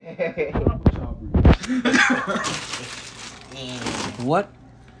What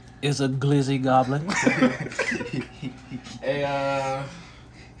is a glizzy goblin? A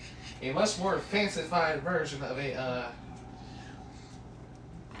much more fancified version of a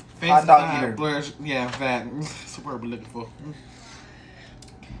Hot dog eater. Yeah, that. That's the word we're looking for.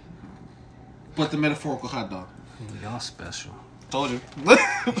 But the metaphorical hot dog. Y'all special. Told you.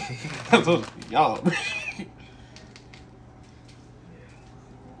 I told you. Y'all.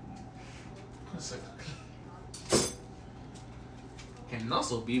 Can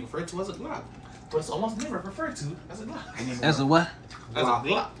also be referred to as a Glock, but it's almost never referred to as a Glock. As a what? As a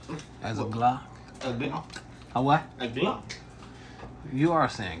Glock. As a Glock? A Glock. A what? A Glock. You are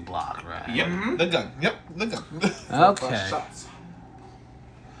saying Glock, right? Yep. The gun. Yep. The gun. Okay. Shots.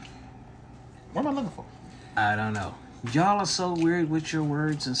 What am I looking for? I don't know. Y'all are so weird with your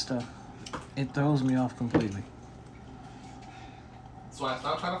words and stuff. It throws me off completely. That's why I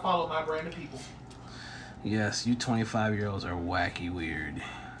stopped trying to follow my brand of people. Yes, you 25-year-olds are wacky weird.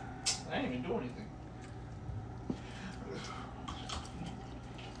 I ain't even doing anything.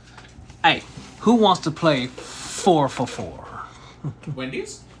 Hey, who wants to play 4 for 4?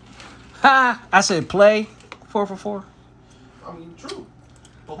 Wendy's? Ha! I said play 4 for 4. I mean, true.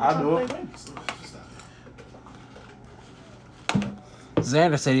 But I'll do it.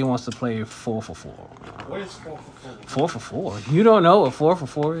 Xander said he wants to play 4 for 4. What is 4 for 4? 4 for 4? You don't know what 4 for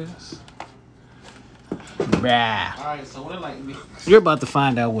 4 is? Rah. Alright, so what like me? You're about to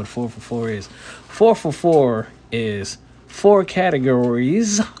find out what 4 for 4 is. 4 for 4 is 4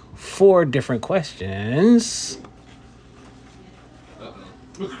 categories, 4 different questions.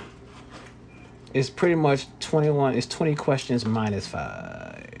 Uh-oh. It's pretty much 21. It's 20 questions minus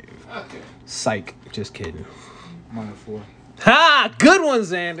 5. Okay. Psych. Just kidding. -4. Ha! Good one,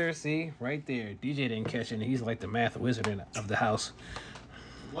 Xander. See? Right there. DJ didn't catch it. He's like the math wizard of the house.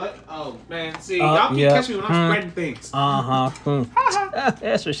 What? Oh, man. See, y'all keep catching me when I'm spreading things. Uh-huh.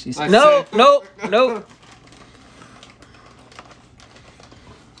 That's what she said. Like No.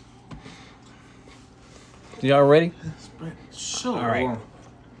 Y'all ready? Sure. All right.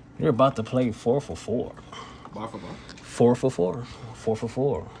 You're about to play 4 for 4. Bar for bar. 4 for 4. 4 for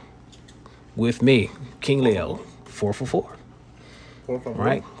 4. With me, King Leo. 4 for 4. 4 for 4.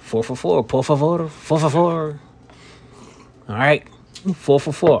 Right? 4 for 4. Por favor. 4 for 4. All right. 4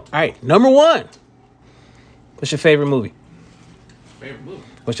 for 4. All right. Number 1. What's your favorite movie? Favorite movie?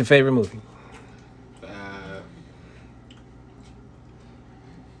 What's your favorite movie?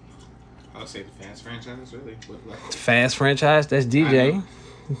 I'll say the Fast franchise, really. But like, Fast franchise? That's DJ.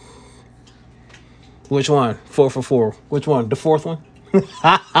 Which one? 4 for 4. Which one? The 4th one?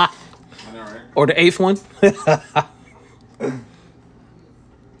 I know, right? Or the 8th one?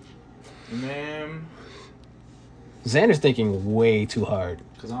 Man, Xander's thinking way too hard.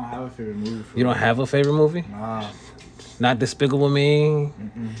 because I don't have a favorite movie. You don't have a favorite movie? Nah. Not Despicable Me?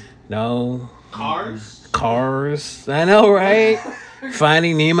 No. Cars? I know, right?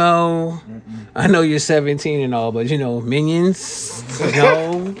 Finding Nemo? I know you're 17 and all, but you know, Minions?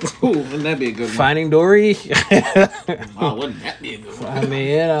 No. Ooh, wouldn't that be a good one? Finding Dory? Oh, wouldn't that be a good one? I mean,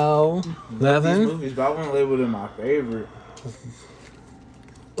 you know, These nothing. movies, but I wouldn't label them my favorite.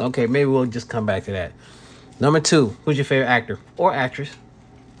 Okay, maybe we'll just come back to that. Number 2, who's your favorite actor or actress?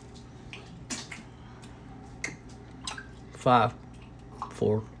 5,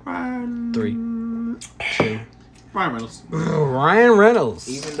 4, 3, 2. Ryan Reynolds. Ryan Reynolds.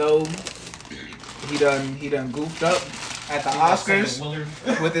 Even though he done goofed up at the Oscars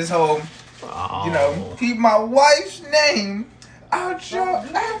with his whole, you know, keep my wife's name out your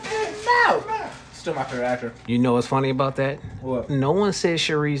effing mouth. Still my favorite actor. You know what's funny about that? What? No one said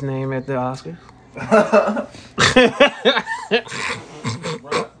Cherie's name at the Oscars.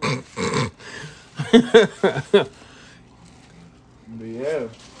 But yeah,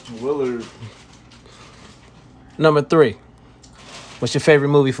 Willard. Number 3. What's your favorite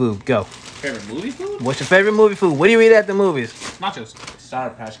movie food? Go. Favorite movie food? What's your favorite movie food? What do you eat at the movies? Nachos.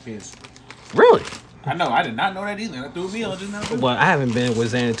 Sour Patch Kids. Really? I know. I did not know that either. That threw me off just now. Well, I haven't been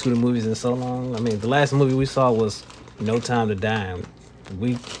with Xander to the movies in so long. I mean, the last movie we saw was No Time to Die.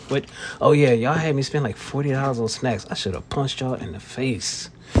 Oh yeah, y'all had me spend like $40 on snacks. I should have punched y'all in the face.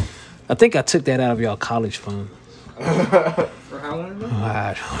 I think I took that out of y'all college fund. For how long ago?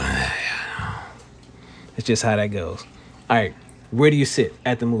 I don't know. It's just how that goes. All right, where do you sit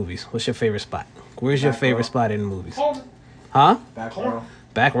at the movies? What's your favorite spot? Where's your Back favorite row. spot in the movies? Corner. Huh? Back row.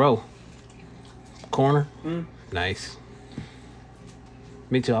 Back row. Corner? Nice.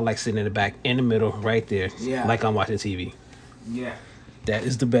 Me too. I like sitting in the back, in the middle, right there. Yeah. Like I'm watching TV. Yeah. That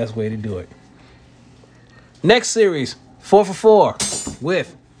is the best way to do it. Next series, 4 for 4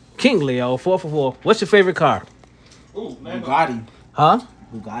 with King Leo, 4 for 4. What's your favorite car? Ooh, Lambo. Bugatti. Huh?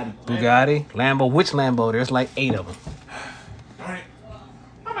 Bugatti. Lambo. Which Lambo? There's like 8 of them. Alright.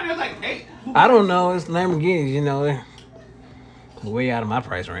 How many? There's like 8. I don't know. It's Lamborghinis, you know. They're way out of my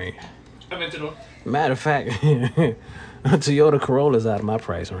price range. I meant to know. Matter of fact, Toyota Corolla's out of my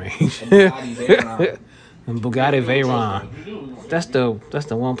price range. Bugatti Veyron. And Bugatti Veyron. That's the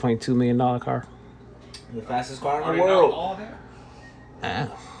 $1.2 million car. The fastest car in Are the they not world. all there? Ah.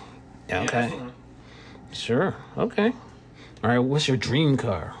 Yeah, Okay. that's one. Sure. Okay. All right. What's your dream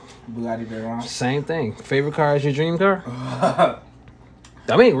car? Bugatti Veyron. Same thing. Favorite car is your dream car?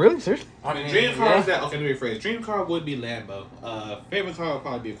 I mean, really? Seriously? I mean, dream car is that. Okay, let me rephrase. Dream car would be Lambo. Favorite car would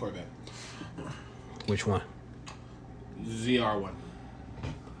probably be a Corvette. Which one? ZR1.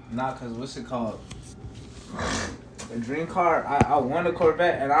 Nah, cause what's it called? A dream car. I want a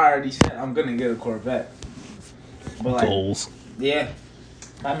Corvette, and I already said I'm gonna get a Corvette. But like, Goals. yeah,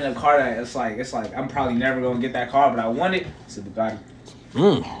 I mean a car that it's like I'm probably never gonna get that car, but I want it. It's a Bugatti.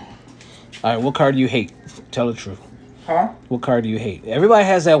 All right. What car do you hate? Tell the truth. Huh? What car do you hate? Everybody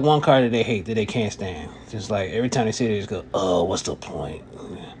has that one car that they hate, that they can't stand. Just like every time they see it, they just go, "Oh, what's the point?"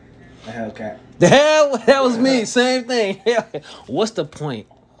 A Hellcat. The hell, that was me. Same thing. What's the point?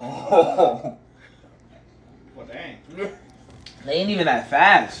 Oh. Well, dang. They ain't even that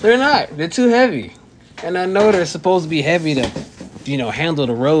fast. They're not. They're too heavy. And I know they're supposed to be heavy to, handle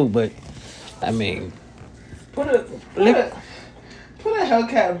the road, but I mean, Put a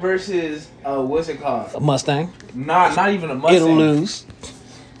Hellcat versus what's it called? a Mustang, Nah, not even a Mustang. it'll lose.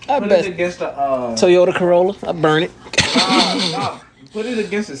 I Put bet it against a Toyota Corolla, I burn it. nah. Put it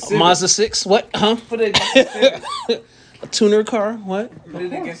against a Civic. Mazda 6, what? Huh? Put it against a Civic. A tuner car, what? Put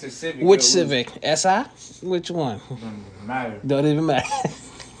it against a Civic. Which it'll Civic? SI? Which one? lose. Doesn't matter. Don't even matter.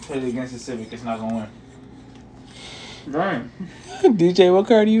 Put it against a Civic. It's not gonna win. Right. DJ, what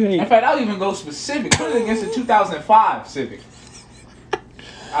car do you In hate? fact, I'll even go specific. Put it against a 2005 Civic.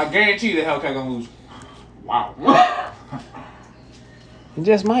 I guarantee you the Hellcat gonna lose. Wow. You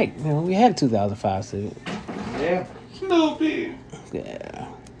just might. We had a 2005 Civic. Yeah. Snoopy. Yeah.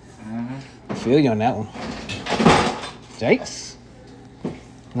 I feel you on that one. Jakes.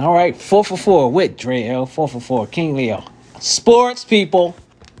 All right, 4 for 4 with Dre L. 4 for 4. King Leo. Sports people.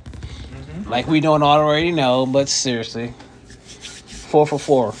 Like we don't already know, but seriously. 4 for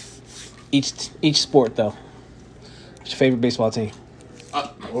 4. Each sport though. What's your favorite baseball team?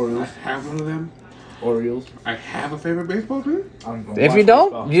 Orioles. I have one of them. Orioles. I have a favorite baseball team. If you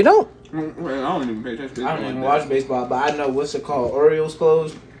don't, you don't. I don't even pay attention to I don't even watch baseball, but I know what's it called. Orioles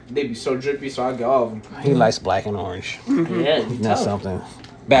clothes. They be so drippy, so I get all of them. He likes black and orange. Yeah, That's something.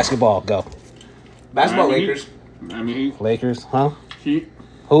 Basketball, go. Basketball Miami. Lakers. Miami. Lakers, huh? Heat.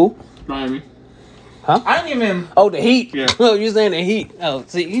 Who? Miami. I ain't even. Oh, the Heat. Yeah. Oh, you're saying the Heat. Oh,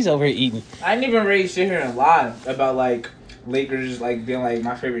 see, he's over here eating. I ain't even ready to sit here and lie about like Lakers like being like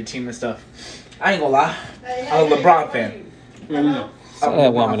my favorite team and stuff. I ain't gonna lie. I'm a LeBron fan. Yeah. Tell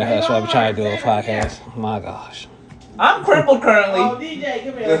that woman to hush while we trying to do a podcast. My gosh. I'm crippled currently. DJ,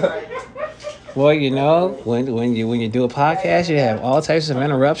 give me a Well, when you do a podcast, you have all types of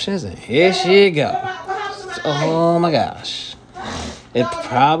interruptions, and here she go. Oh my gosh. It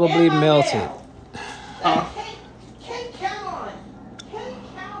probably melted. Can't count on it. Can't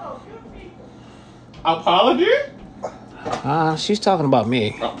count on good people. Apology? She's talking about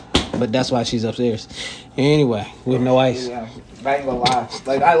me, but that's why she's upstairs. Anyway, with no ice. Yeah, I ain't gonna lie.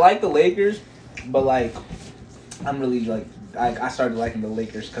 Like I like the Lakers, but like I'm really like I started liking the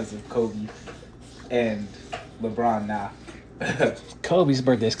Lakers because of Kobe and LeBron now. Kobe's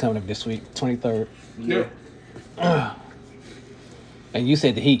birthday's coming up this week, 23rd. Yeah. And you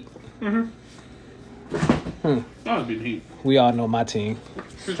said the Heat. That would be the Heat. We all know my team.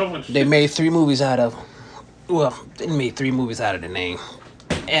 There's so much They shit. made 3 movies out of. Well, they made 3 movies out of the name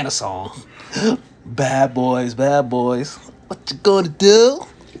and a song. Bad boys, bad boys. What you gonna do? I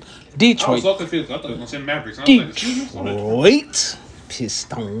was Detroit. so confused. I thought it was going to say Mavericks. And I was like, excuse me? What is- Detroit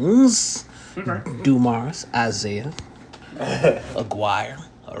Pistons. Okay. Dumars, Isaiah, Aguirre,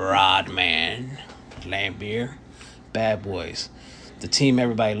 Rodman, Lambeer, Bad Boys. The team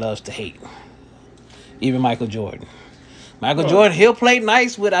everybody loves to hate. Even Michael Jordan. Michael Jordan, he'll play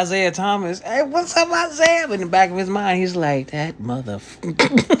nice with Isaiah Thomas. Hey, what's up, Isaiah? But in the back of his mind, he's like, that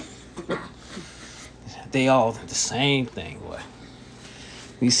motherfucker. They all the same thing, boy.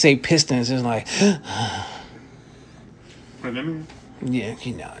 You say Pistons, it's like, But then, yeah,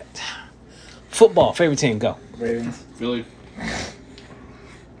 you know it. Football, favorite team, go. Ravens. Philly.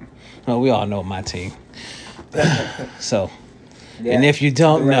 Well, we all know my team. So, Yeah. and if you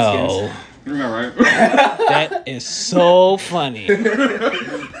don't The know, Yeah, right. That is so funny.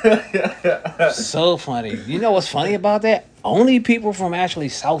 So funny. You know what's funny about that? Only people from actually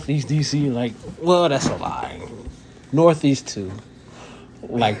Southeast DC, like, well, that's a lie. Northeast too.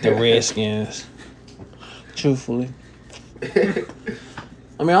 Like the Redskins. Truthfully.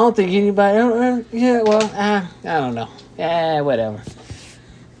 I mean, I don't think anybody. Yeah, well, I don't know. Yeah, whatever.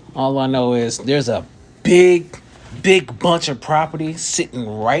 All I know is there's a big bunch of property sitting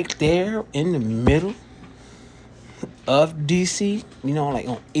right there in the middle of DC. You know, like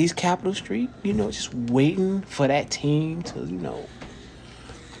on East Capitol Street. You know, just waiting for that team to,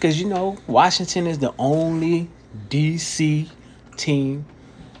 because Washington is the only DC team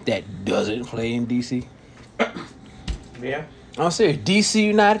that doesn't play in DC. Yeah. I'm serious. DC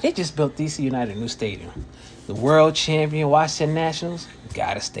United, they just built DC United a new stadium. The world champion Washington Nationals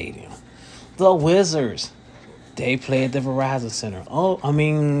got a stadium. The Wizards, they play at the Verizon Center.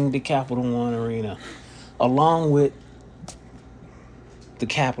 The Capital One Arena. Along with the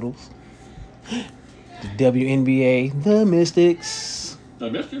Capitals, the WNBA, the Mystics. The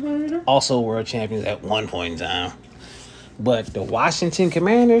Mystics right. Also world champions at one point in time. But the Washington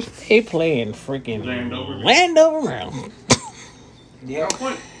Commanders, they play in freaking Landover, Maryland. Yeah.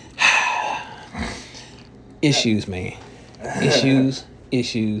 Issues, man. Issues.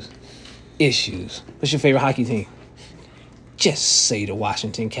 What's your favorite hockey team? Just say the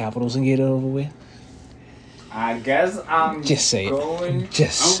Washington Capitals and get it over with. I guess I'm just say going. it.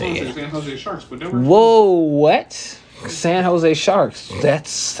 Just say it. San Jose Sharks, but they were. Whoa, what? San Jose Sharks.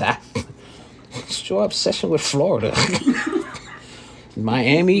 That's your obsession with Florida.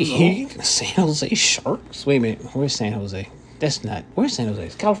 Miami Heat, San Jose Sharks. Wait a minute, where's San Jose? That's not. Where's San Jose?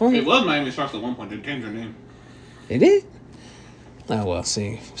 It's California. It was Miami Sharks at one point. They changed their name. They did? Oh, well,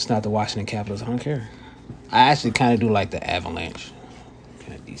 see. It's not the Washington Capitals. I don't care. I actually kind of do like the Avalanche.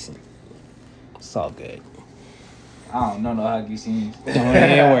 Kind of decent. It's all good. I don't know no hockey scenes. Don't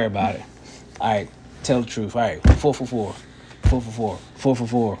even worry about it. All right. Tell the truth. All right. 4 for 4. 4 for 4. 4 for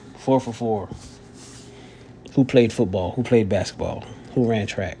 4. 4 for 4. Who played football? Who played basketball? Who ran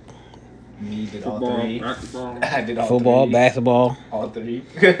track? Me did Football, all three. basketball. I did all Football, three. basketball, All three.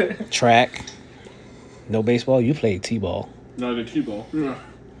 track. No baseball? You played T-ball. No, the T-ball. Yeah.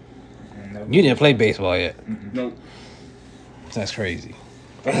 You didn't play baseball yet. Nope. That's crazy.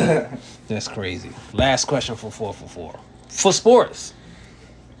 That's crazy. Last question for 4 for 4. For sports.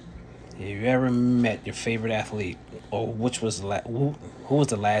 Have you ever met your favorite athlete? Or which was who was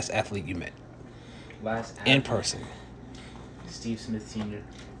the last athlete you met? Last In athlete. person. Steve Smith Sr.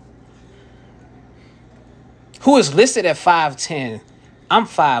 Who is listed at 5'10". I'm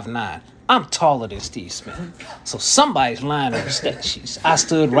 5'9". I'm taller than Steve Smith. So somebody's lying on the stat sheets. I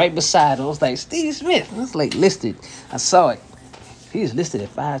stood right beside him. I was like, Steve Smith. I was like, listed. I saw it. He was listed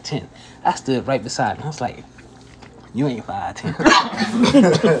at 5'10". I stood right beside him. I was like, you ain't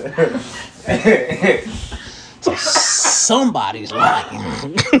 5'10". So somebody's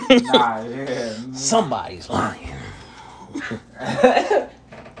lying. Nah, yeah. Somebody's lying.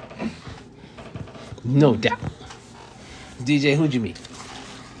 No doubt. DJ, who'd you meet?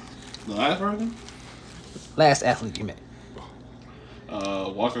 The last person? Last athlete you met.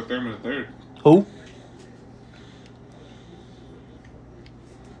 Walter Thurman III. Who?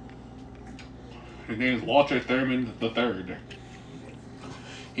 His name is Walter Thurman III.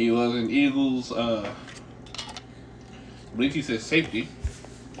 He was an Eagles, I believe he said safety,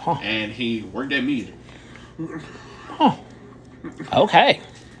 and he worked at Meade. Huh. Okay.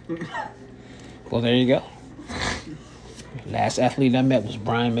 Well, there you go. Last athlete I met was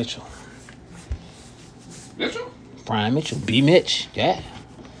Brian Mitchell. Mitchell? Brian Mitchell. B. Mitch. Yeah.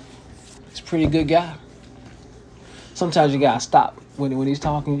 He's a pretty good guy. Sometimes you gotta stop. When he's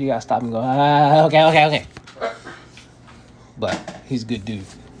talking, you gotta stop and go, okay. But he's a good dude.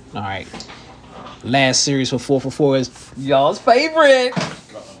 All right. Last series for 4 for 4 is y'all's favorite.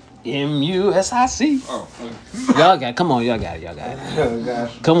 MUSIC. Oh, okay. Y'all got it. Come on, y'all got it. Oh,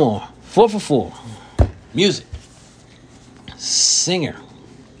 gosh. Come on. 4 for 4. Music. Singer.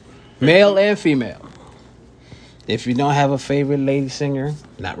 Male and female. If you don't have a favorite lady singer,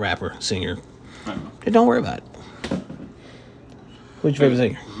 not rapper, singer, I know. then don't worry about it. What's your favorite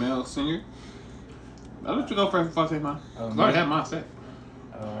singer? Male singer? I'll let you go first before I say mine. I already had mine set.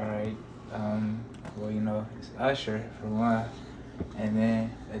 Alright. Well, it's Usher for one. And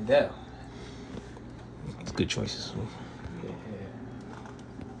then Adele. It's good choices.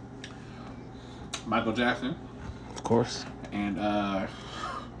 Michael Jackson. Of course. And, I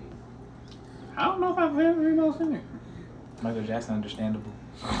don't know if I have a favorite female singer. Michael Jackson, understandable.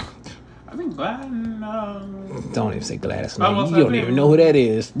 I think Gladys. Don't even say Gladys. I Man. was You don't saying- even know who that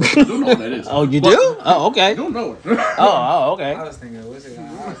is. I do know what that is. Oh, you But- do? Oh, okay. I don't know it. Oh, okay. I was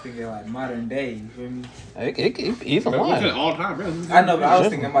thinking, like modern day. You feel me? Either Look at one. all time, bro. I know, but I was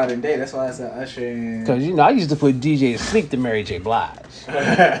thinking modern day. That's why I said Usher and. Because, I used to put DJ to sleep to Mary J. Blige.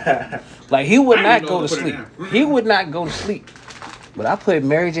 Like, he would I not didn't go know to to put it sleep. down. He would not go to sleep. But I put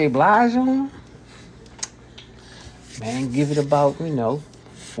Mary J. Blige on. Man, give it about,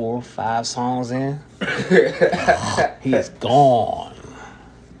 4 or 5 songs in. He is gone.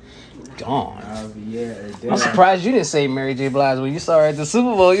 Gone. Yeah. I'm surprised you didn't say Mary J. Blige when you saw her at the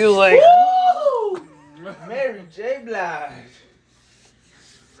Super Bowl. You was like, Woo! Mary J. Blige.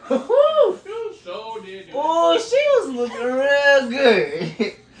 Woo! You so did. Oh, she was looking real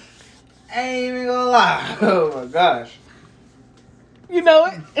good. I ain't even gonna lie. Oh my gosh. you know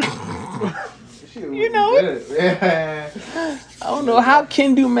it. She was You know looking good. Yeah. I don't know how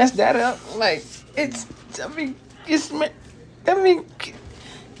Kendu messed that up. Like,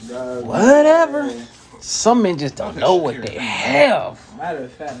 whatever. Some men just don't know what they have. Matter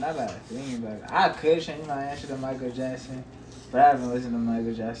of fact, now that I think about it, I could change my answer to Michael Jackson, but I haven't listened to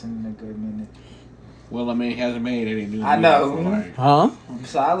Michael Jackson in a good minute. Well, I mean, he hasn't made any new. I know. music for, like, Huh?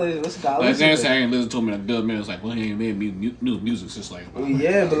 So I listen. Like Zan I ain't listened to him in a good minute. It's like, well, he ain't made new music since like.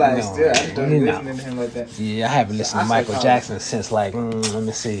 Yeah, but like No, still, I just don't be no. listening to him like that. Yeah, I haven't listened to I Michael said Jackson since like, let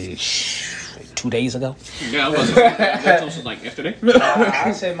me see, 2 days ago. Yeah, I wasn't since like yesterday.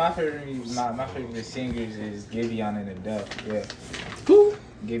 I say my favorite singers is Giveon and Adele. Yeah. Who?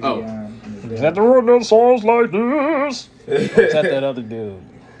 Giveon and Adele. Is that the one that sounds like this? Or is that that other dude?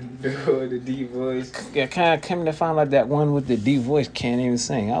 The deep voice. Yeah, kind of coming to find out that one with the deep voice can't even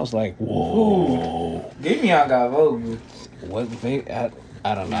sing. I was like, whoa. Giveon got vocals. What?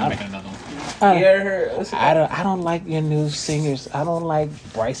 I don't know. I'm making another one. You ever heard? I don't like your new singers. I don't like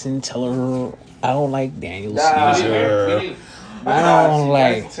Bryson Tiller. I don't like Daniel Nah, Caesar. I don't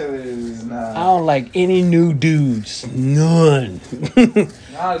like like any new dudes. None.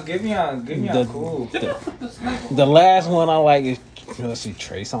 Nah, Giveon cool. The last one I like is, let's see,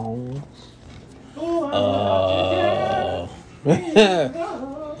 Trey Songz. I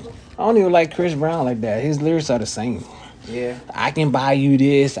don't even like Chris Brown like that. His lyrics are the same. Yeah. I can buy you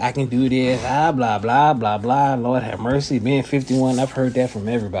this. I can do this. Blah, blah, blah, blah. Lord have mercy. Being 51, I've heard that from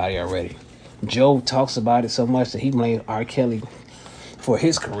everybody already. Joe talks about it so much that he blames R. Kelly for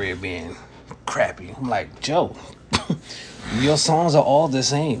his career being crappy. I'm like, Joe, your songs are all the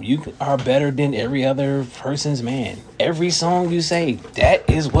same. You are better than every other person's man. Every song you say, that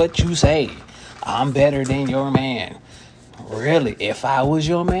is what you say. I'm better than your man. Really, if I was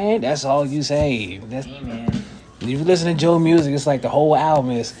your man, that's all you say. That's, man. if you listen to Joe music, it's like the whole album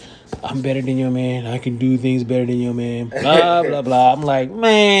is, I'm better than your man. I can do things better than your man. Blah, blah, blah. I'm like,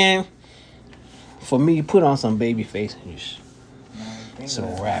 man, for me, put on some baby face.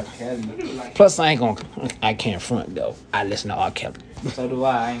 Some rap. Plus, I can't front, though. I listen to R. Kelly. So do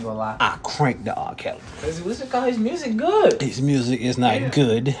I ain't gonna lie. I crank the R. Kelly. What's it called? His music good. His music is not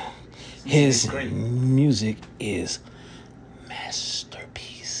good. His music is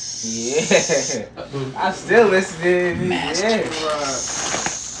masterpiece. Yeah. I still listen to his music. Yeah.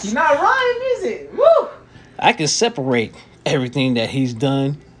 He's not writing music. Woo! I can separate everything that he's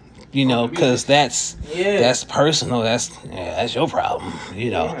done, because that's personal. That's your problem,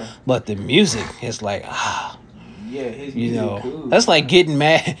 Yeah. But the music is like, Yeah, his music cool. that's like getting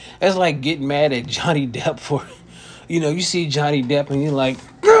mad. That's like getting mad at Johnny Depp for, you see Johnny Depp and you're like,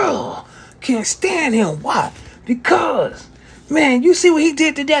 girl, can't stand him. Why? Because, man, you see what he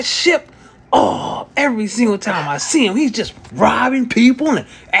did to that ship? Oh, every single time I see him, he's just robbing people and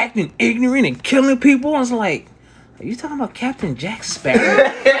acting ignorant and killing people. I was like, are you talking about Captain Jack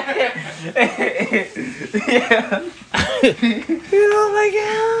Sparrow?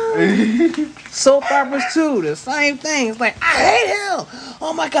 Yeah. Soap operas too, the same thing. It's like, I hate him.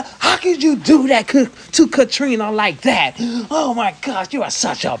 Oh my God, how could you do that to Katrina like that? Oh my gosh, you are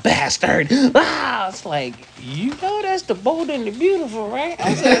such a bastard. It's like, that's the bold and the beautiful, right?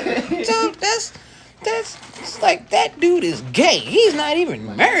 I said, dude, that's it's like, that dude is gay. He's not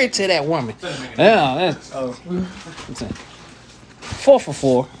even married to that woman. Yeah, that's 4 for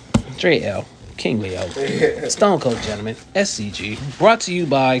 4. Dre L. King Leo. Stone Cold Gentleman. SCG. Brought to you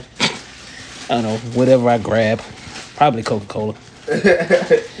by, I don't know, whatever I grab. Probably Coca-Cola.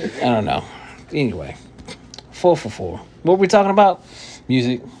 I don't know. Anyway. 4 for 4. What were we talking about?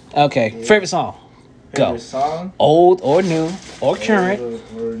 Music. Okay. Yeah. Favorite song? Go. Favorite song? Old or new or current.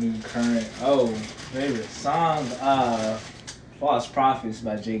 Or new current. Oh, favorite song? False Prophets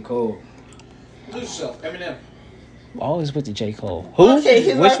by J. Cole. Lose yourself, Eminem. Always with the J. Cole. Who? Okay,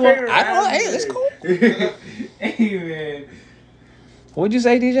 he's Which my one? favorite I don't know. Hey, rapper. it's cool. Hey, man. What'd you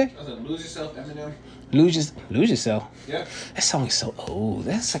say, DJ? I said, lose yourself, Eminem. Lose yourself. Yeah. That song is so old.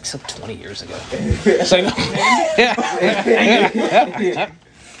 That's like 20 years ago. So,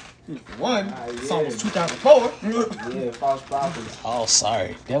 One. Ah, yeah. Song was 2004. Yeah, False Prophets. oh,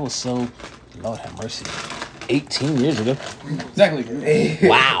 sorry. That was so. Lord have mercy. 18 years ago. Exactly.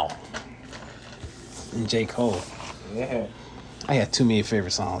 Wow. And J. Cole. Yeah. I got too many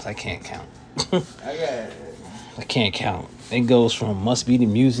favorite songs. I can't count. I can't count. It goes from Must Be the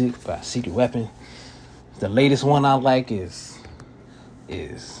Music by Secret Weapon. The latest one I like is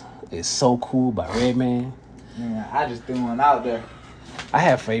So Cool by Redman. Man, I just threw one out there. I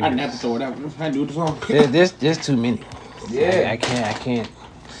have I favorites. didn't have to throw it out. I knew the song. There's too many. Yeah. I can't.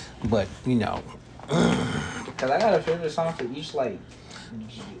 But you know, Cause I got a favorite song for each like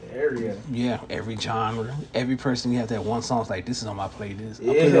area. yeah, every genre, every person, you have that one song. It's like, this is on my playlist. I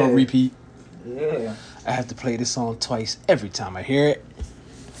put Yeah. it on repeat. Yeah. I have to play this song twice every time I hear it.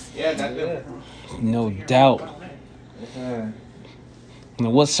 Yeah, that's it. No doubt. Yeah. Now,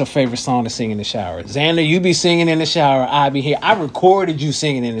 what's your favorite song to sing in the shower? Xander, you be singing in the shower. I be here. I recorded you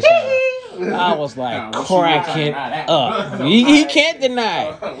singing in the shower. I was like cracking up. He can't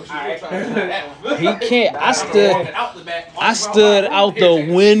deny it. He can't. I stood out the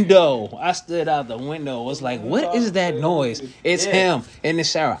window. I stood out the window. Was like, what is that noise? It's him in the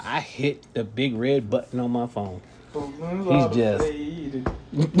shower. I hit the big red button on my phone. He's just.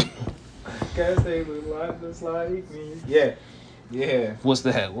 Cause they look like just like me. Yeah. Yeah. What's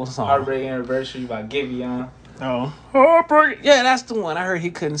the heck? What's the song? Heartbreak Anniversary by Giveon. Oh, Heartbreak. Yeah, that's the one. I heard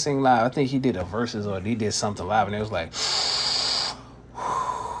he couldn't sing live. I think he did a verses or he did something live, and it was like,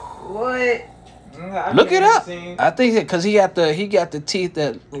 What? look it up. I think because he got the teeth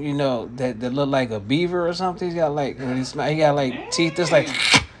that that look like a beaver or something. He got like he got like teeth that's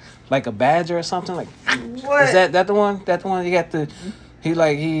like a badger or something. Like, What? is that the one? That the one? He got the.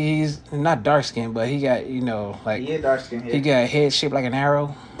 He's not dark skinned, but he got like He is dark skin here. he got a head shaped like an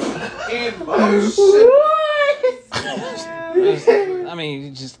arrow. I mean,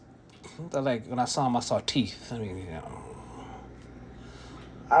 you just like when I saw him, I saw teeth. I mean,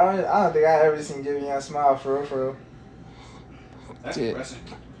 I don't think I ever seen Giveon smile for real. That's Yeah. impressive.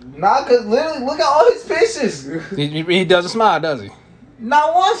 Nah, cause literally look at all his pictures. He doesn't smile, does he?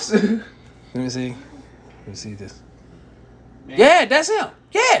 Not once. Let me see. Let me see this. Yeah, that's him.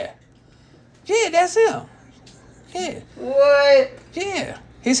 Yeah, that's him. Yeah, What? yeah.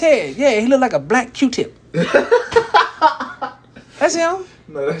 His head. Yeah, he looked like a black Q-tip. That's him.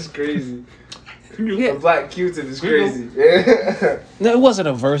 No, that's crazy. Yeah. A black Q-tip is crazy. No, it wasn't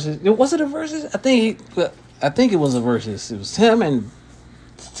a versus. Was it a versus? I think it was a versus. It was him and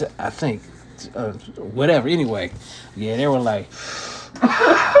I think whatever. Anyway, yeah, they were like.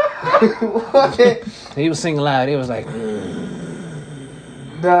 What? He was singing loud. It was like.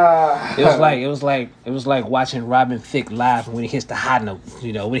 Nah. It was like watching Robin Thicke live when he hits the high note.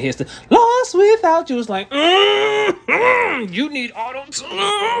 When he hits the lost without you. It's like you need auto tune.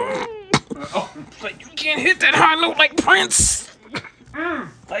 Like you can't hit that high note like Prince.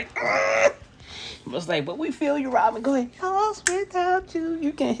 Like it's like, but we feel you, Robin. Go ahead. Lost without you.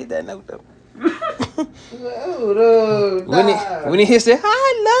 You can't hit that note though. Oh, no, nah. When he hits it,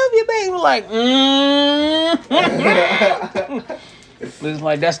 I love you, baby. We're like, It's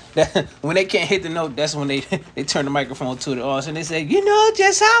like that when they can't hit the note, that's when they turn the microphone to the audience and they say, you know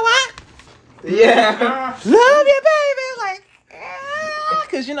just how I Yeah. love you, baby. Like,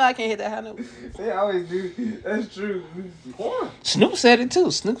 because I can't hit that high note. They always do. That's true. Snoop said it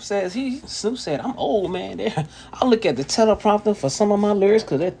too. Snoop said, I'm old, man. I look at the teleprompter for some of my lyrics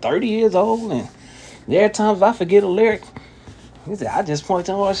because they're 30 years old, and there are times if I forget a lyric. He said, I just point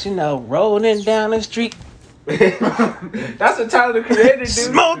to us, rolling down the street. That's what Tyler the Creator do.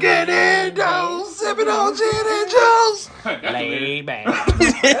 Smoking indoors, sipping on gin and juice. Lay back.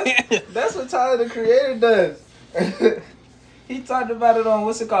 That's what Tyler the Creator does. He talked about it on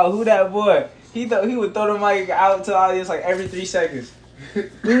what's it called? Who That Boy? He would throw the mic out to the audience like every 3 seconds.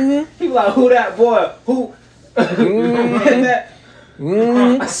 Mm-hmm. He was like, who that boy? Who? And that,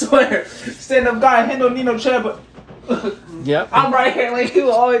 I swear, stand up guy, he don't need no chair, but Yep. I'm right here. Like, he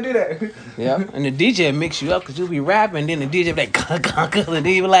will always do that. Yep. And the DJ mix you up because you'll be rapping, and then the DJ be like, and then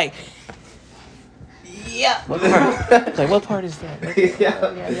you be like, yeah. What part? Like, what part is that?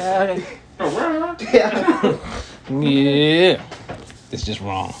 Yeah. It's just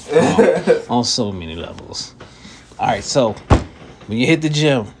wrong on so many levels. All right, so when you hit the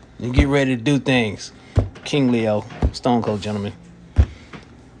gym, you get ready to do things. King Leo, Stone Cold Gentleman,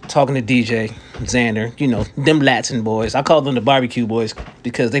 talking to DJ. Xander, you know, them Latin boys. I call them the barbecue boys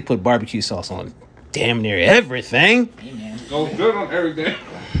because they put barbecue sauce on damn near everything. Goes good on everything.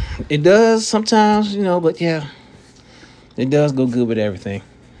 It does sometimes, you know, but yeah. It does go good with everything.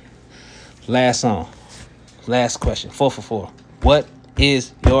 Last song. Last question. 4 for 4. What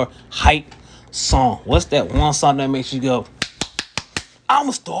is your hype song? What's that one song that makes you go, I'm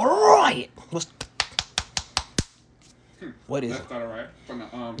gonna start a riot? What is That's it? not alright. From the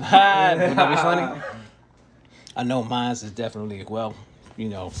Wouldn't that be funny? I know mine's is definitely, well, you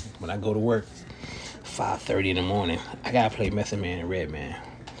know, when I go to work, 5:30 in the morning, I gotta play Method Man and Redman.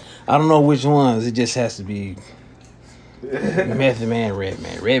 I don't know which ones. It just has to be Method Man,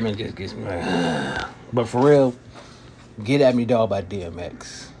 Redman. Redman just gets me like, but for real, Get At Me Dog by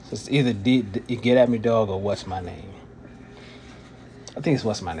DMX. It's either Get At Me Dog or What's My Name. I think it's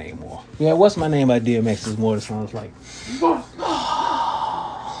What's My Name more. Yeah, What's My Name by DMX is more the songs like,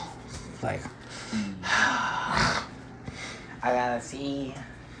 like, I gotta see.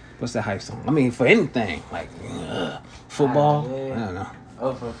 what's that hype song? I mean, for anything, like football. Yeah. I don't know.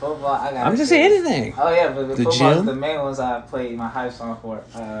 Oh, for football, I got. I'm just saying anything. Oh yeah, but the football gym? is the main ones I played my hype song for.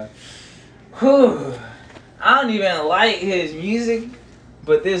 Whew. I don't even like his music,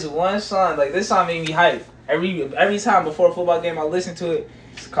 but this one song, like this song made me hype. Every time before a football game, I listen to it.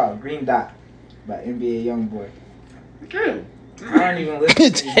 It's called Green Dot by NBA YoungBoy. Okay. I don't even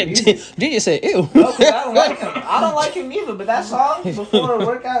listen to his music. Did you say ew? No, 'cause I don't like him. I don't like him either. But that song before a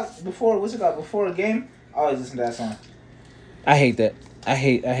workout, before a game, I always listen to that song. I hate that. I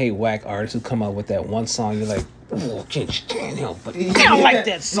hate whack artists who come out with that one song. You're like, oh, can't stand him, but I don't like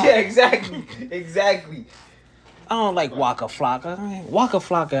that song. Yeah, exactly. I don't like Waka Flocka. I mean, Waka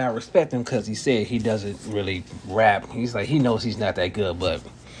Flocka, I respect him because he said he doesn't really rap. He's like, he knows he's not that good, but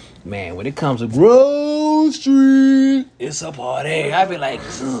man, when it comes to Grove Street, it's a party. I be like,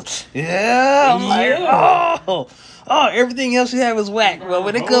 yeah, I'm like, oh, everything else you have is whack. But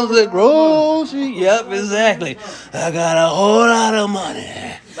when it comes to Grove Street, yep, exactly. I got a whole lot of money.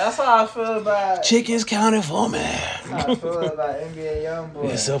 That's how I feel about. Chickens counted for me. That's how I feel about NBA YoungBoy.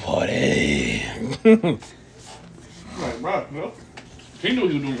 It's a party. Like, bro, no. He knew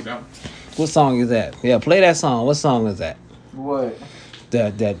what he was doing with that one. What song is that? Yeah, play that song. What song is that? What?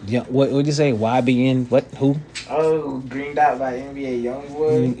 What would you say? YBN? What? Who? Oh, Green Dot by NBA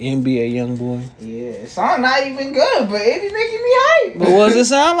YoungBoy. NBA YoungBoy. Yeah, the song not even good, but it be making me hype. But what does it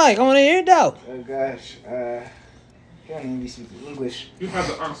sound like? I want to hear it out. Oh gosh, he don't even be speaking English. You have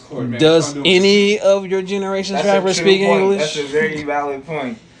the ox cord, man. Does any of your generation's That's rappers a true speak point. English? That's a very valid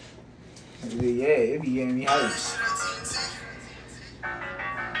point. Yeah, it be getting me hype.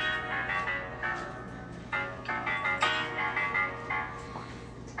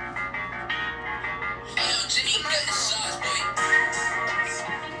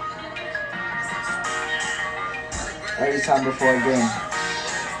 Every time before a game.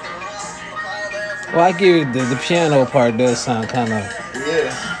 Well, I give you the piano part does sound kind of.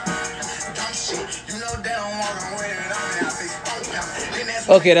 Yeah.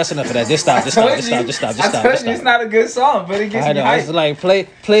 Okay, that's enough of that. Just stop. I told you it's not a good song, but it gets I me know. hype. It's like play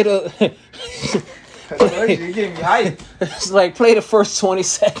the. I told you, it get me hype. It's like play the first 20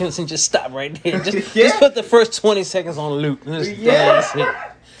 seconds and just stop right there. Just put the first 20 seconds on loop. That's it.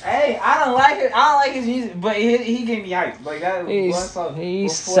 Hey, I don't like it. I don't like his music, but he gave me hype. Like that one song. He before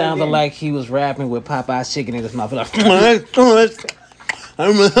sounded the game. like he was rapping with Popeye's chicken in his mouth. Like, I'm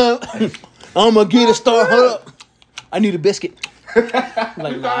gonna get a star. Hold up. I need a biscuit. Like,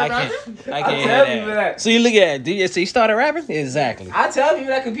 no, I can't tell have people that. that. So you look at it. So you started rapping? Exactly. I tell people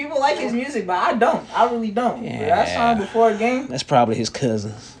that because people like his music, but I don't. I really don't. Yeah. But that song before a game. That's probably his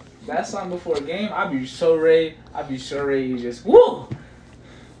cousins. That song before a game, I'd be so ready to just woo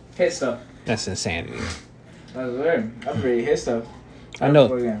hit stuff. That's insanity. That's weird. I'm ready to hit stuff. I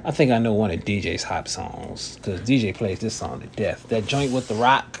Before a know. game. I think I know one of DJ's hype songs because DJ plays this song to death. That joint with the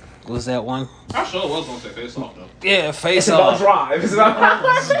rock was that one? I sure was gonna say face off though. Yeah, face It's about off. drive. It's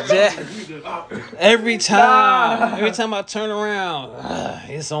about Every time I turn around,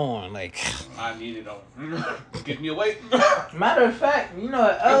 it's on. Like I need it on. Get me away. Matter of fact, you know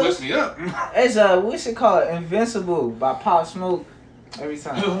what That else? wakes me up. It's what's it called? Invincible by Pop Smoke. Every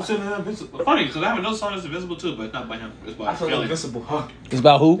time. Funny, because I have another song that's invisible too, but it's not by him. It's by I feel Skillet. invincible, huh? it's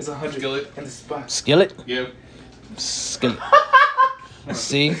about who? It's 100 Skillet. in the spot. Skillet. Yeah. Skillet.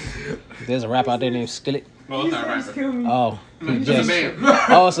 See, there's a rapper out there named Skillet. Well, it's not a rapper. Kill me. Oh, It's just- a band.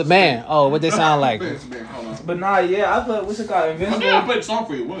 oh, it's a man. Oh, what they sound like? It's a band. Hold on. But nah, yeah, I put what's it called? I Invincible. think I played a song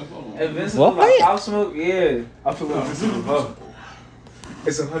for you once. Hold on. Invincible What? by Pop Smoke. Yeah, I feel invincible, huh?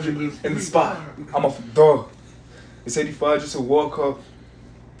 It's 100 in the spot. I'm off the door. It's 85 just to walk up.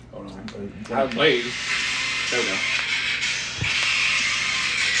 Hold on. I played. There we go.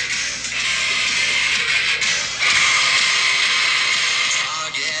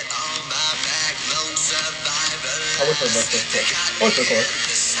 I wish I was this. What's the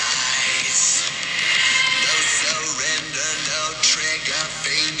chorus?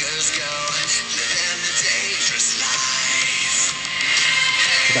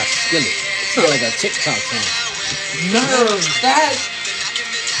 It's about Skillet. It sounds like a TikTok song. No, that.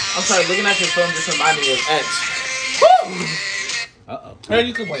 I'm sorry, looking at your phone just reminded me of X. Uh-oh. Hey,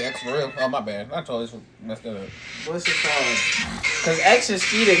 you could play X for real. Oh, my bad. I totally messed that up. What's it called? Because X and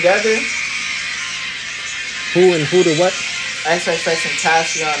Ski together. Who to what? XXX and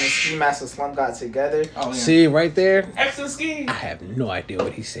Tashion and Ski Master Slum got together. Oh, yeah. See, right there? X and Ski. I have no idea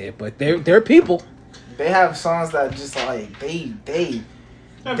what he said, but they're people. They have songs that just like, they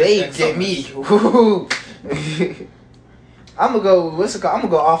get me. I'm gonna go, what's it called? I'm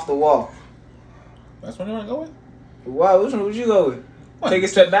gonna go Off the Wall. That's what you want to go with? Why? Which one would you go with? What? Take a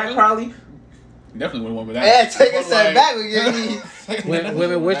step back, probably? Definitely wouldn't want with that. Yeah, take a But, step like- back would give me.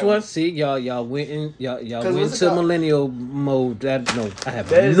 Women, which one? See, y'all went what's it to called? millennial mode. I have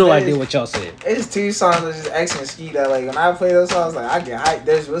There's- no there's- idea what y'all said. It's two songs that's just X and Ski that like when I play those songs like I get hyped.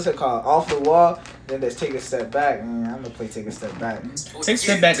 There's what's it called? Off the Wall. Then there's Take a Step Back. Man, I'm gonna play Take a Step Back. Take a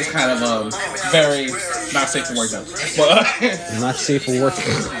step back is kind of very not safe for work though. But Not safe for work.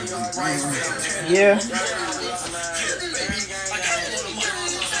 Yeah.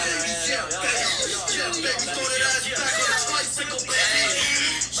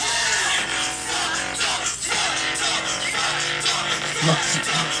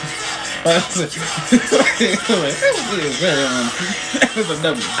 That's a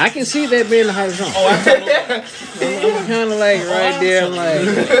W. I can see that being the hype song. Oh, I I'm kind of like right there. I'm like,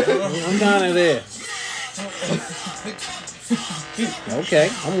 I'm kind of there. Okay,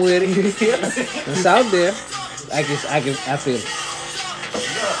 I'm with it. It's out there. I feel it.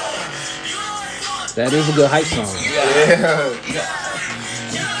 That is a good hype song. Yeah.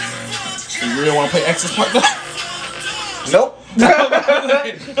 You really want to play X's part though? Nope. Nope.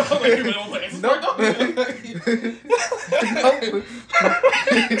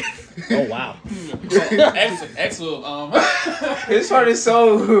 Oh wow. X will His part is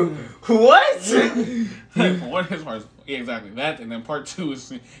so what? one his part is exactly that, and then part two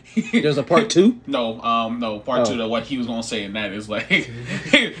is There's a part 2. no part two to what he was gonna say, and that is like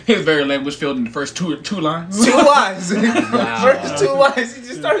his very language filled in the first two lines. 2 lines. Wow. First 2 lines, he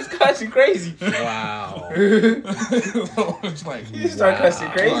just starts cussing crazy. Wow. It's like He just starts cussing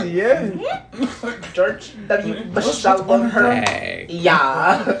crazy, yeah. George W. Bush, I love her. Hey.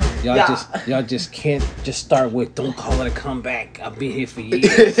 Yeah. Y'all just can't just start with don't call it a comeback. I've been here for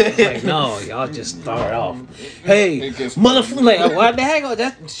years. It's like no, y'all just start off. Hey, motherfucker, like what the heck?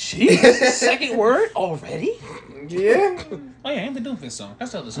 That jeez, second word already? Yeah. oh yeah, I ain't been doing this song.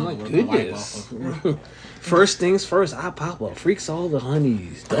 That's the other Oh song. my we're gonna vibe goodness. off of. First things first, I pop up. Freaks all the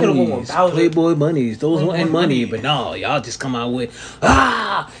honeys, could've went with dummies, Bowser. Playboy bunnies. Those want money, but no, y'all just come out with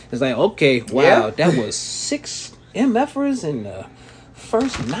It's like okay, wow, Yeah. that was 6 MFers in the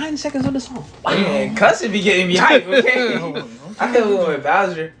first 9 seconds of the song. Man, cussing be getting me hype, okay? I could have went with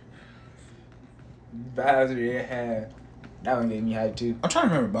Bowser. Bowser, yeah. That one gave me hype too. I'm trying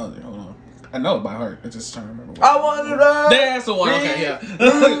to remember Bowser. Hold on. I know it by heart. I'm just trying to remember. I want to run. That's the one. Okay, yeah.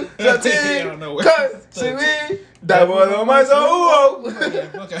 I don't know. Cause to me, that was on my soul.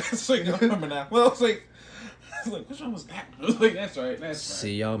 Okay, so you remember now. Well, it's like, which one was that? I was like, that's right. That's right.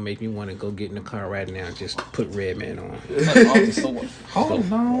 See, y'all make me want to go get in the car right now and just put Redman on. Oh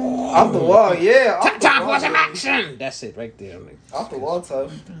no! Off the wall, yeah. Off the Time wall, for some yeah. action. That's it right there. I'm like, Off the wall,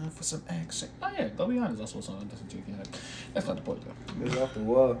 tough. For some action. Oh yeah, Go Beyond is also a song that doesn't take you. That's not the point though. It's off the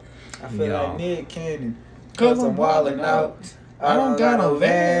wall. I feel Yo. like Nick Cannon. Cause I'm wildin' out. I don't got no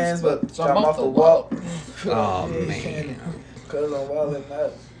vans, but I'm off the wall. oh Nick man, Cannon, Cause I'm wildin'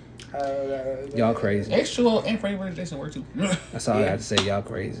 out. y'all crazy. H2O and Freddie vs. Jason work too. That's all I got to say. Y'all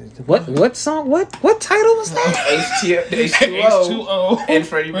crazy. What song? What title was that? H2O and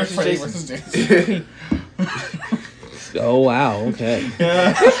Freddie vs. Jason. Oh wow. Okay.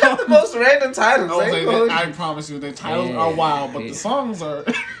 The most random titles. I promise you, the titles are wild, but the songs are.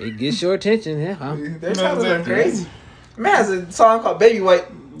 It gets your attention, yeah. Huh? Their titles are crazy. Man has a song called Baby Wipe.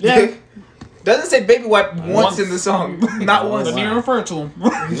 Yeah. Doesn't say Baby Wipe once in the song. Not once. Doesn't even refer to him.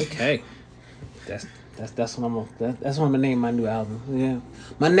 Okay. That's what that's what I'm gonna name my new album. Yeah.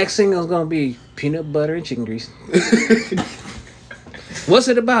 My next single is gonna be Peanut Butter and Chicken Grease. What's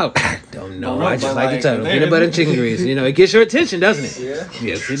it about? I don't know. I just like the title. Peanut Butter and Chicken Grease. You know, it gets your attention, doesn't it? Yeah.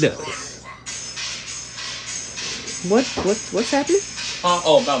 Yes, it does. What's happening?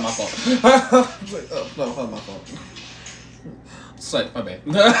 Oh, that was my fault. I was like, oh, no, that was my fault. It's like, my bad.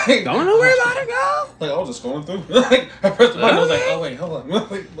 Don't worry about it, girl. Like, I was just going through. Like, I pressed the button. I was like, oh, wait, hold on.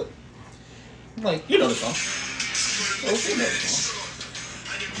 Like, I'm like, you know the song. Oh, you know the song.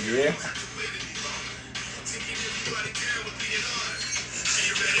 Yeah.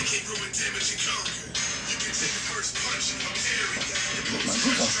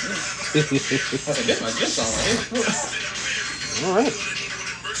 That's my good song right here.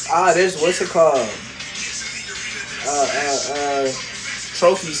 All right. There's what's it called?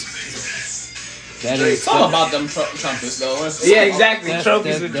 Trophies. That is Something about them trumpets, though. Yeah, exactly.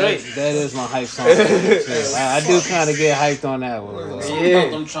 Trophies with Drake. That is my hype song. I do kind of get hyped on that one. Something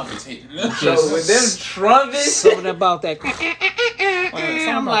about them trumpets hitting. So with them trumpets, Something about that.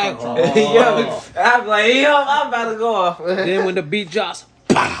 I'm like, yo, I'm like, yo, I'm about to go off. Then when the beat drops,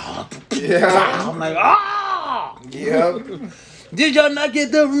 pow, Yeah. I'm like, ah! Yep. Did y'all not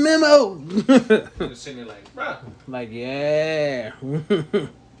get the memo? Just sitting there like, bruh. Like, yeah.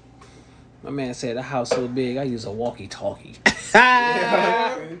 My man said the house so big, I use a walkie-talkie.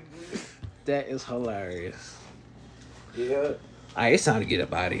 Yeah. That is hilarious. Yeah. All right, it's time to get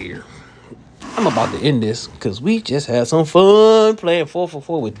up out of here. I'm about to end this because we just had some fun playing 4 for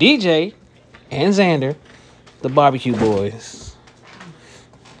 4 with DJ and Xander, the BBQ Boys.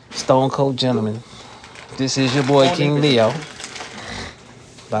 Stone Cold Gentlemen. This is your boy King Leo.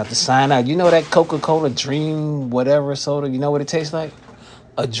 About to sign out. You know that Coca-Cola Dream whatever soda? You know what it tastes like?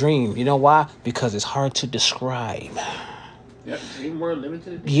 A dream. You know why? Because it's hard to describe. Yep, Dream World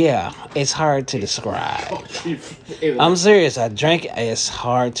Limited. Yeah, it's hard to describe. I'm serious. I drank it. It's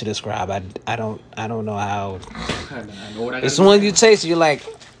hard to describe. I don't know how. I know what I It's got. when you taste it, you're like,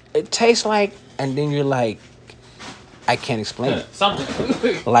 it tastes like, and then you're like, I can't explain it.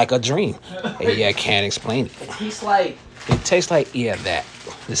 Something. Like a dream. Yeah, I can't explain it. He's like, It tastes like, yeah, that.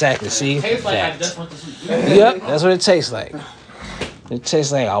 Exactly. See? Tastes like I That. just went to sleep. Yep, that's what it tastes like. It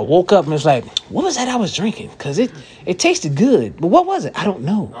tastes like I woke up and it's like, what was that I was drinking? Because it tasted good. But what was it? I don't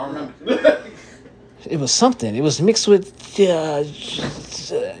know. I don't remember. It was something. It was mixed with, yeah.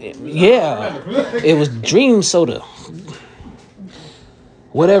 It was dream soda.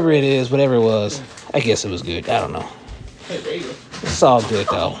 Whatever it is, whatever it was. I guess it was good. I don't know. Hey, there you go. It's all good,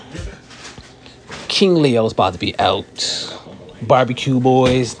 though. King Leo's about to be out. BBQ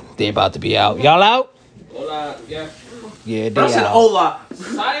Boys, they about to be out. Y'all out? Hola, yeah. Yeah, they bro said out. Ola.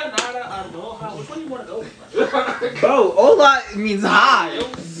 Sayonara, aloha. Which one do you want to go? Bro, Ola means high.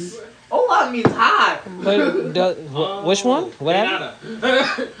 Ola means high. Which one? What happened?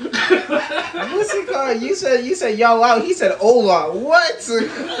 What's it called? You said y'all out. He said Ola. What?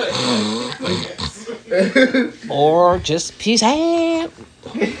 Or just peace out.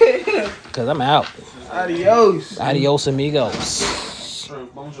 Because I'm out. Adios. Adios, amigos.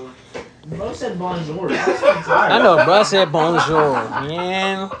 Bonjour. Bro said bonjour. I know, bro said bonjour,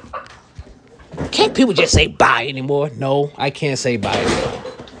 man. Can't people just say bye anymore? No, I can't say bye anymore.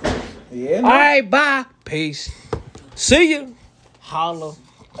 Yeah. All right, bye. Peace. See you. Holla.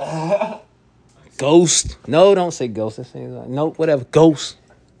 Ghost. No, don't say ghost. No, whatever. Ghost.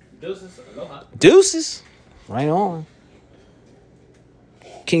 Deuces, aloha. Deuces. Right on.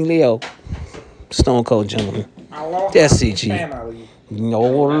 King Leo. Stone Cold Gentleman. That's CG. Family. No.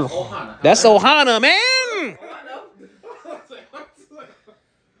 Ohana. That's Ohana, man.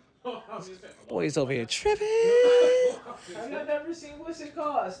 Boys over here tripping. I've never seen what's it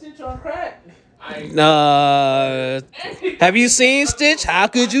called? Stitch on Crack. Have you seen Stitch? How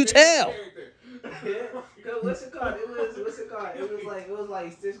could you tell? What's it called? It was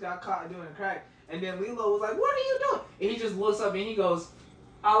like Stitch got caught doing crack, and then Lilo was like, "What are you doing?" And he just looks up and he goes,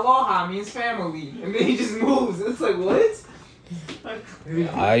 "Aloha means family," and then he just moves. It's like, what?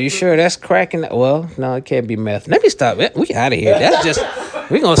 Are you sure that's cracking? Well, no, it can't be meth. Let me stop it. We out of here. That's just,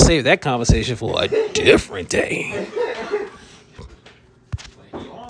 we're going to save that conversation for a different day.